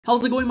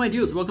How's it going, my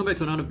dudes? Welcome back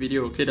to another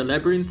video. Okay, the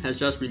Labyrinth has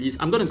just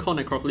released. I'm gonna call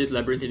Necropolis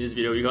Labyrinth in this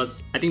video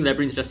because I think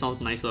Labyrinth just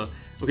sounds nicer.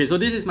 Okay, so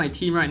this is my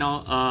team right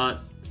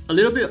now. A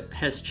little bit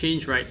has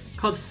changed, right?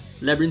 Because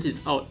Labyrinth is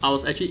out, I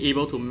was actually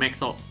able to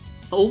max out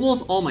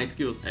almost all my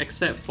skills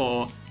except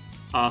for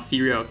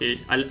Furia, okay?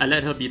 I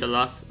let her be the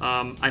last.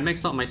 I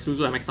maxed out my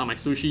Suzu, I maxed out my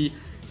Sushi.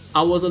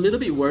 I was a little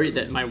bit worried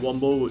that my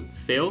Wombo would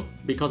fail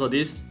because of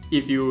this.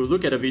 If you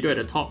look at the video at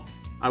the top,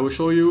 I will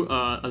show you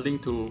a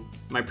link to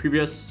my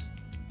previous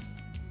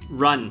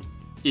run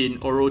in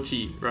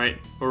Orochi, right?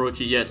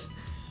 Orochi, yes.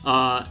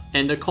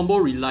 And the combo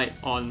relied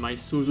on my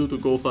Suzu to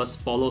go first,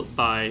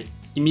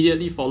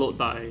 immediately followed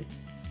by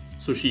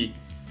Sushi.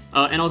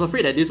 And I was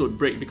afraid that this would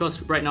break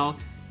because right now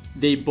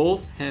they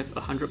both have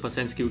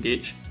 100% skill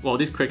gauge. Wow,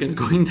 this Kraken's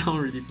going down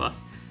really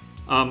fast.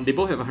 They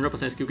both have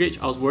 100% skill gauge.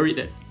 I was worried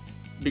that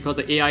because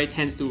the AI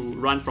tends to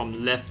run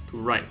from left to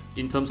right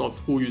in terms of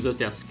who uses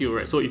their skill,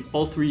 right? So if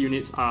all three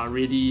units are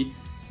ready,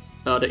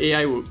 the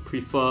AI would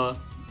prefer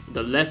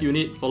the left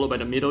unit, followed by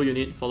the middle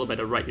unit, followed by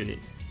the right unit.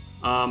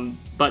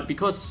 But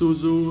because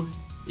Suzu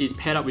is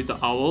paired up with the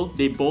Owl,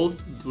 they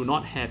both do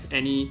not have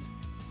any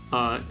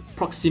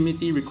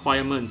proximity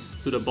requirements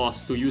to the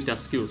boss to use their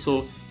skill.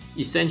 So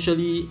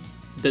essentially,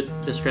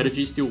 the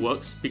strategy still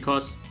works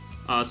because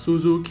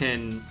Suzu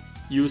can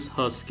use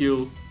her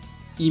skill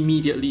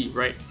immediately,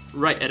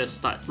 right at the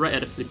start, right at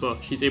the flipper.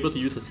 She's able to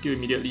use her skill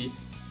immediately,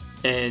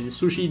 and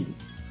Sushi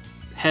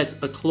has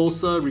a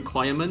closer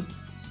requirement.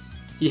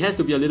 He has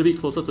to be a little bit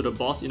closer to the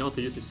boss in order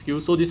to use his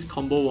skill, so this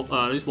combo,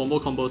 this Wombo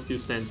combo still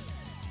stands.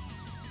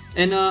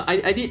 And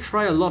I did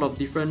try a lot of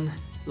different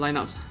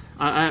lineups.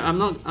 I'm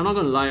not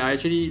gonna lie, I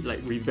actually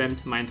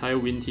revamped my entire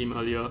win team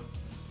earlier.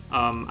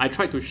 I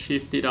tried to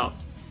shift it out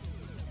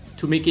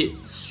to make it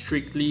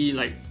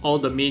strictly all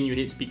the main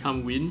units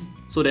become win,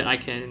 so that I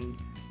can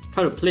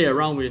try to play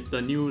around with the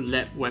new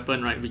lab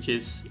weapon, right, which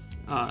is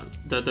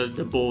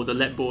the bow, the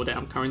lab bow that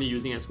I'm currently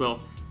using as well.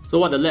 So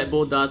what the lab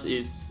bow does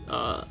is,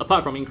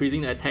 apart from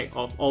increasing the attack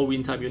of all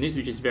wind type units,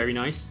 which is very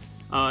nice,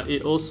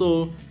 it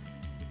also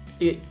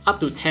up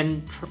to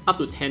 10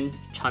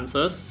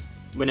 chances.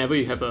 Whenever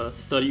you have a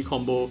 30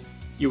 combo,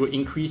 you will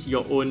increase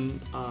your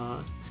own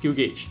skill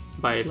gauge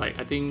by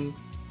I think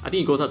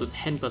it goes up to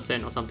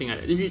 10% or something like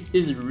that. It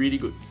is really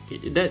good.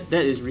 That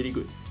is really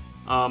good.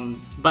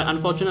 But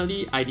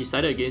unfortunately, I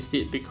decided against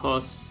it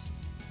because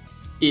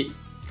it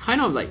kind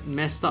of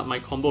messed up my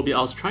combo bit.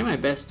 I was trying my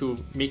best to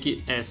make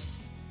it as...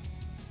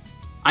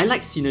 I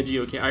like synergy,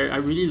 okay? I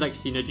really like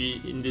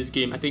synergy in this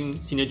game. I think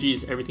synergy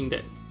is everything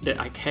that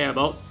I care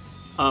about.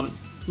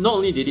 Not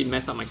only did it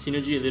mess up my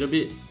synergy a little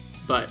bit,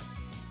 but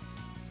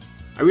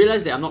I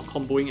realized that I'm not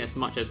comboing as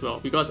much as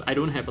well because I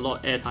don't have a lot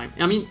of airtime.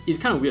 I mean, it's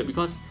kind of weird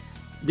because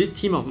this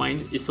team of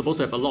mine is supposed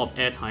to have a lot of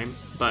airtime,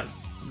 but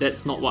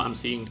that's not what I'm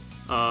seeing.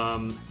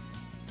 And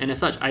as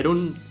such, I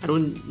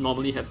don't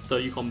normally have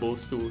 30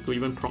 combos to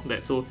even proc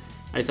that. So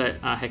I said,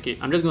 heck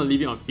it, I'm just gonna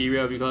leave it on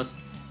Furia because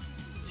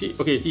see,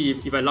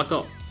 if I luck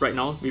out right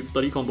now with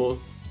 30 combo,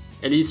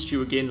 at least she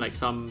will gain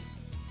some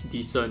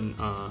decent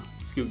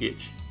skill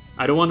gauge.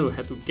 I don't want to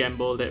have to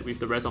gamble that with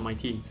the rest of my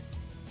team.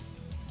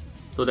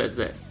 So that's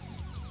that.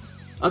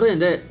 Other than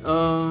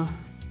that,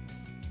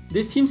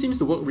 this team seems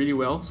to work really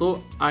well.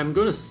 So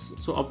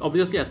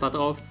obviously I started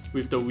off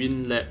with the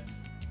Wind Lab.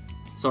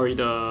 Sorry,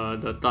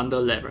 the Thunder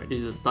Lab, right?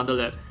 This is the Thunder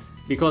Lab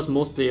because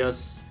most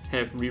players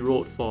have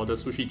rerolled for the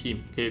Sushi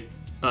team. Okay,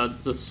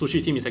 the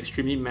Sushi team is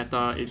extremely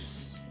meta.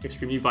 It's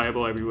extremely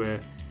viable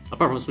everywhere.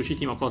 Apart from the Sushi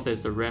team, of course,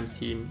 there's the Rams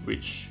team,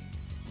 which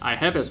I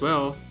have as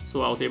well.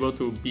 So I was able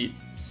to beat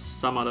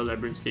some other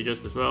Labyrinth stages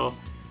as well.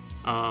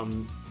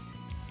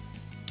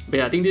 But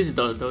yeah, I think this is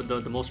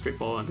the most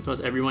straightforward one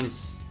because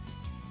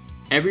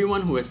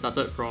everyone who has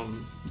started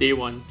from day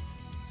one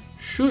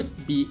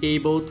should be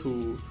able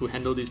to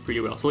handle this pretty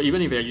well. So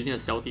even if you're using a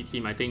Celti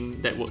team, I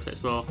think that works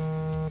as well.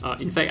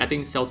 In fact, I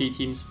think Celti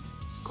teams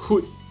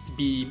could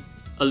be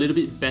a little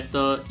bit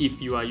better if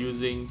you are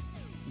using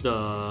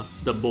the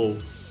bow,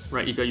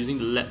 right? If you're using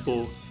the lab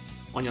bow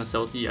on your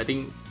Celti, I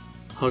think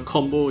her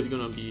combo is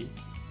gonna be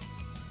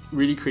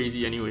really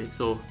crazy anyway.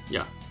 So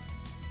yeah,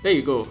 there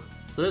you go.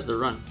 So that's the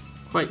run.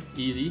 Quite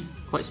easy,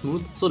 quite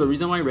smooth. So the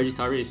reason why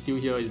Regitare is still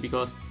here is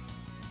because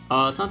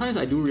sometimes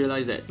I do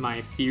realize that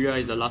my Furia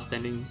is the last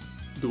standing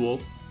duo,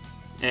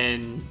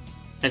 and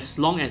as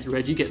long as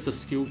Reggie gets the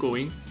skill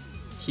going,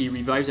 he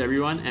revives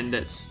everyone, and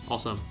that's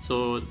awesome.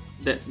 So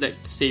that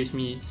saves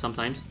me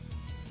sometimes.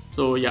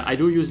 So yeah, I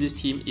do use this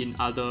team in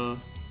other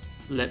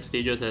lab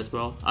stages as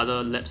well,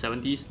 other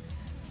Lv70s.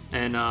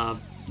 And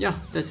yeah,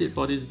 that's it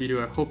for this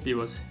video. I hope it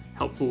was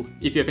helpful.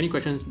 If you have any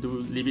questions, do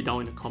leave it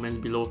down in the comments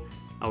below.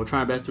 I will try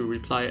my best to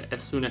reply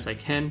as soon as I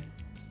can.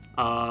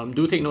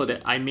 Do take note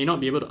that I may not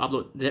be able to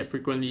upload that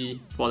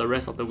frequently for the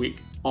rest of the week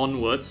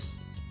onwards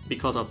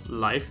because of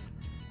life.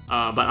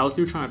 But I'll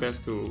still try my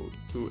best to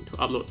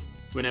upload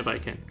whenever I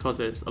can because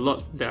there's a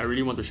lot that I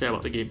really want to share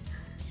about the game.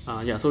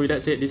 Yeah, so with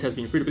that said, this has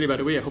been Free to Play by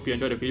the way. I hope you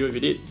enjoyed the video. If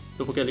you did,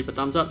 don't forget to leave a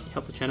thumbs up, it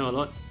helps the channel a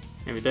lot.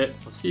 And with that,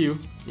 I'll see you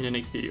in the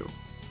next video.